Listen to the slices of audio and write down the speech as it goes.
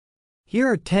Here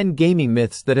are 10 gaming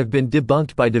myths that have been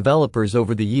debunked by developers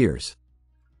over the years.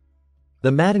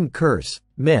 The Madden curse,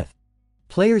 myth.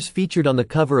 Players featured on the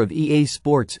cover of EA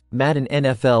Sports, Madden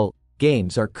NFL,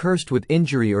 games are cursed with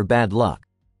injury or bad luck.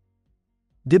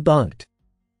 Debunked.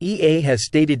 EA has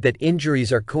stated that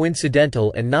injuries are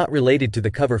coincidental and not related to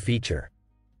the cover feature.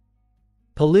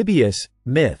 Polybius,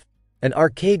 myth. An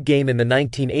arcade game in the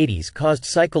 1980s caused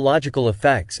psychological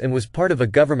effects and was part of a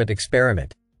government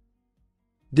experiment.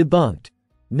 Debunked.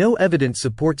 No evidence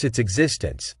supports its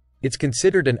existence. It's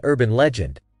considered an urban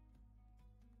legend.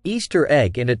 Easter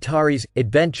egg in Atari's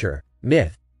Adventure,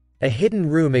 myth. A hidden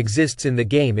room exists in the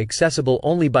game accessible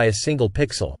only by a single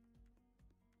pixel.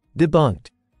 Debunked.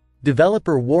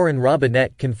 Developer Warren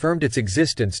Robinette confirmed its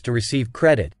existence to receive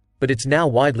credit, but it's now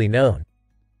widely known.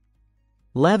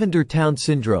 Lavender Town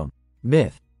Syndrome,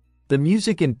 myth. The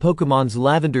music in Pokémon's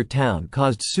Lavender Town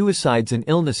caused suicides and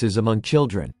illnesses among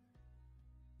children.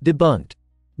 Debunked.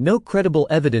 No credible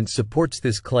evidence supports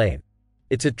this claim.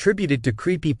 It's attributed to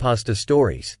creepypasta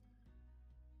stories.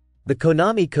 The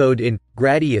Konami code in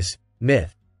Gradius,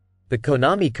 myth. The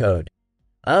Konami code,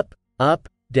 up, up,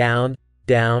 down,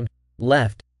 down,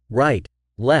 left, right,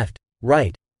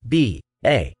 B,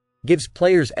 A, gives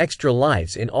players extra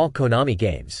lives in all Konami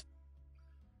games.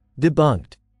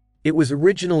 Debunked. It was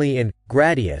originally in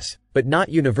Gradius, but not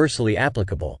universally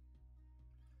applicable.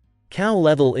 Cow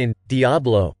level in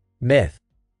Diablo, myth.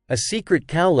 A secret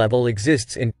cow level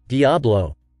exists in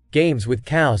Diablo games with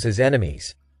cows as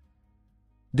enemies.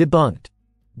 Debunked.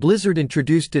 Blizzard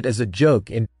introduced it as a joke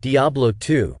in Diablo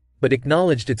 2, but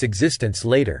acknowledged its existence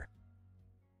later.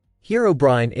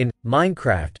 Herobrine in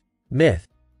Minecraft, myth.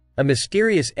 A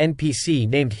mysterious NPC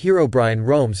named Herobrine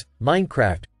roams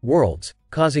Minecraft worlds,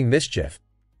 causing mischief.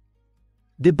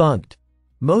 Debunked.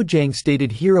 Mojang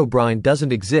stated Herobrine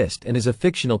doesn't exist and is a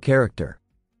fictional character.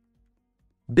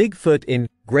 Bigfoot in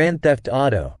Grand Theft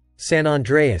Auto, San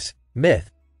Andreas, myth.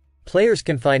 Players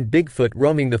can find Bigfoot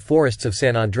roaming the forests of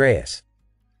San Andreas.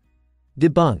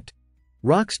 Debunked.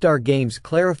 Rockstar Games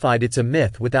clarified it's a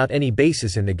myth without any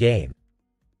basis in the game.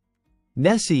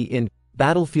 Nessie in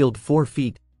Battlefield 4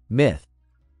 Feet, myth.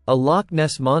 A Loch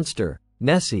Ness monster,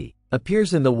 Nessie,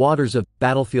 appears in the waters of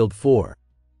Battlefield 4.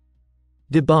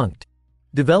 Debunked.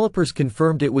 Developers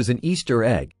confirmed it was an Easter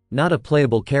egg, not a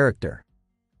playable character.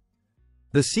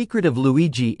 The Secret of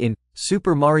Luigi in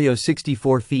Super Mario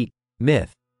 64 Feet,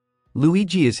 myth.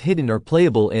 Luigi is hidden or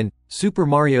playable in Super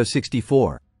Mario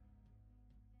 64.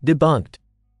 Debunked.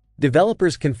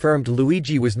 Developers confirmed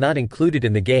Luigi was not included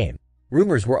in the game.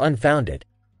 Rumors were unfounded.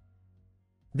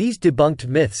 These debunked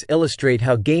myths illustrate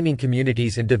how gaming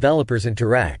communities and developers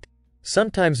interact,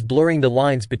 sometimes blurring the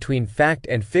lines between fact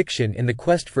and fiction in the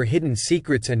quest for hidden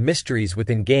secrets and mysteries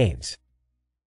within games.